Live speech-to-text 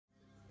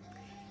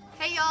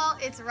Hey y'all,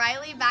 it's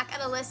Rylee back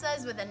at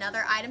Alyssa's with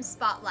another item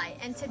spotlight,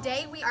 and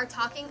today we are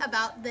talking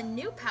about the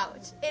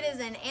NUPOUCH. It is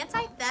an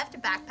anti-theft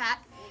backpack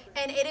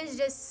and it is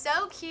just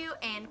so cute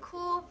and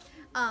cool.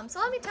 So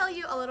let me tell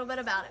you a little bit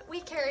about it. We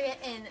carry it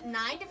in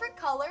 9 different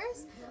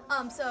colors,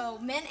 so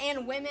men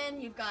and women.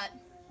 You've got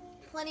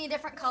plenty of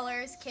different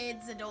colors,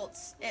 kids,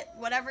 adults,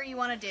 whatever you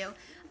want to do.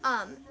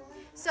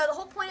 So the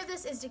whole point of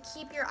this is to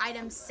keep your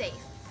items safe,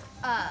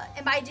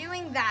 and by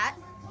doing that,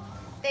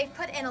 they've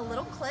put in a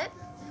little clip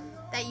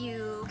that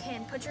you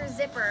can put your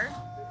zipper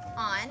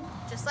on,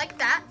 just like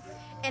that,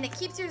 and it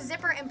keeps your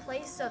zipper in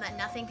place so that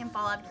nothing can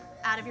fall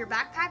out of your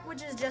backpack,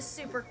 which is just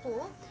super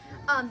cool.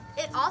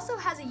 It also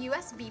has a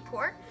USB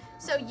port,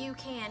 so you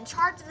can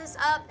charge this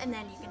up and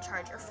then you can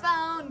charge your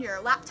phone, your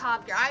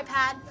laptop, your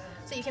iPad,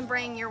 so you can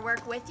bring your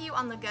work with you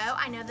on the go.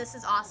 I know this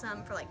is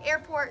awesome for like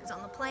airports,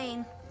 on the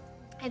plane.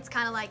 It's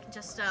kind of like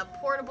just a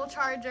portable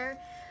charger,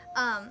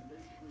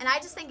 and I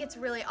just think it's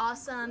really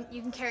awesome.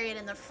 You can carry it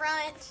in the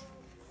front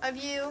of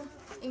you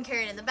can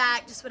carry it in the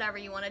back, just whatever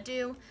you want to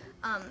do.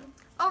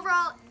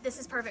 Overall, this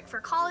is perfect for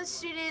college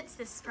students.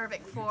 This is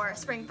perfect for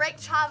spring break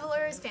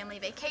travelers, family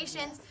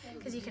vacations,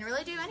 because you can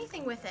really do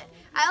anything with it.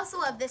 I also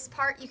love this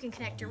part. You can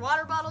connect your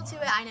water bottle to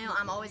it. I know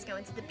I'm always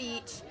going to the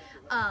beach,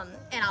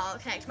 and I'll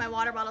connect my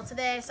water bottle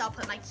today, so I'll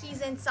put my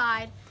keys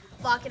inside,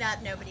 lock it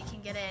up, nobody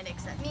can get in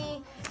except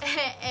me.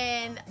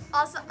 And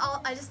also,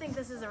 I just think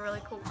this is a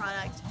really cool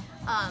product.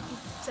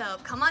 So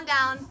come on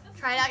down,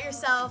 try it out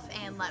yourself,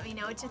 and let me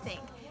know what you think.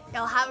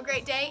 Y'all have a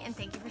great day, and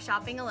thank you for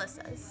shopping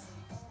Alyssa's.